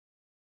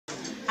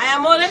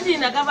am already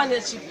in a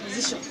governorship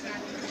position,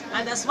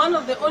 and as one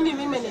of the only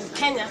women in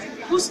Kenya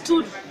who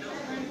stood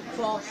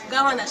for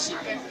governorship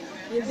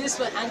in this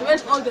way and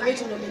went all the way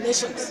to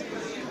nominations,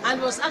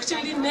 and was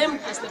actually named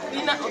as the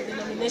winner of the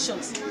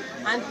nominations,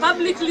 and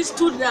publicly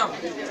stood down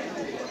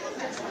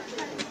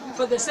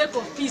for the sake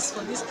of peace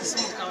for this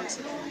Kisumu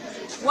County.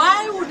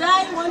 Why would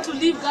I want to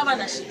leave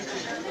governorship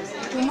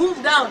to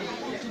move down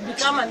to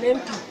become an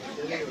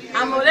MP?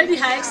 I'm already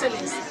Her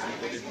Excellency.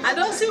 I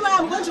don't see why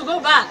I'm going to go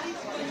back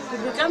to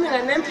becoming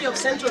an MP of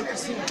Central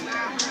Kisumu.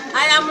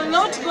 I am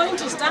not going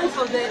to stand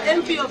for the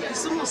MP of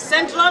Kisumu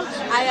Central.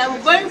 I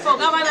am going for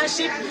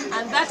governorship,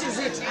 and that is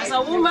it. As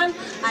a woman,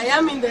 I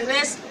am in the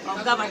race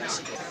of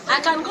governorship. I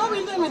can go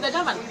with them with the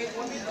governor.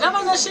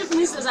 Governorship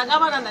means there's a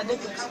governor and a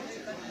deputy.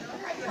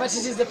 But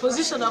it is the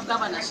position of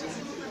governorship.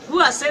 Who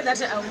has said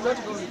that I will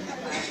not go with them?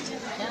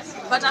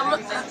 Yeah? But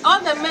all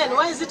the men,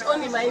 why is it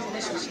only my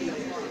relationship?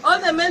 All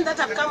the men that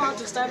have come out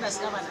to stand as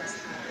governors,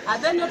 are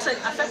they not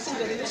affecting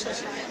the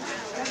relationship?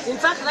 In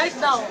fact, right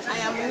now, I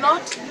am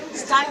not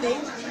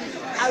standing.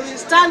 I will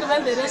stand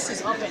when the race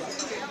is open.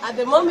 At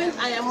the moment,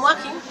 I am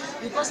working,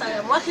 because I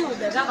am working with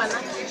the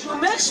governor, to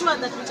make sure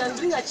that we can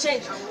bring a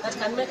change that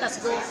can make us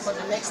go for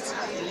the next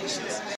elections.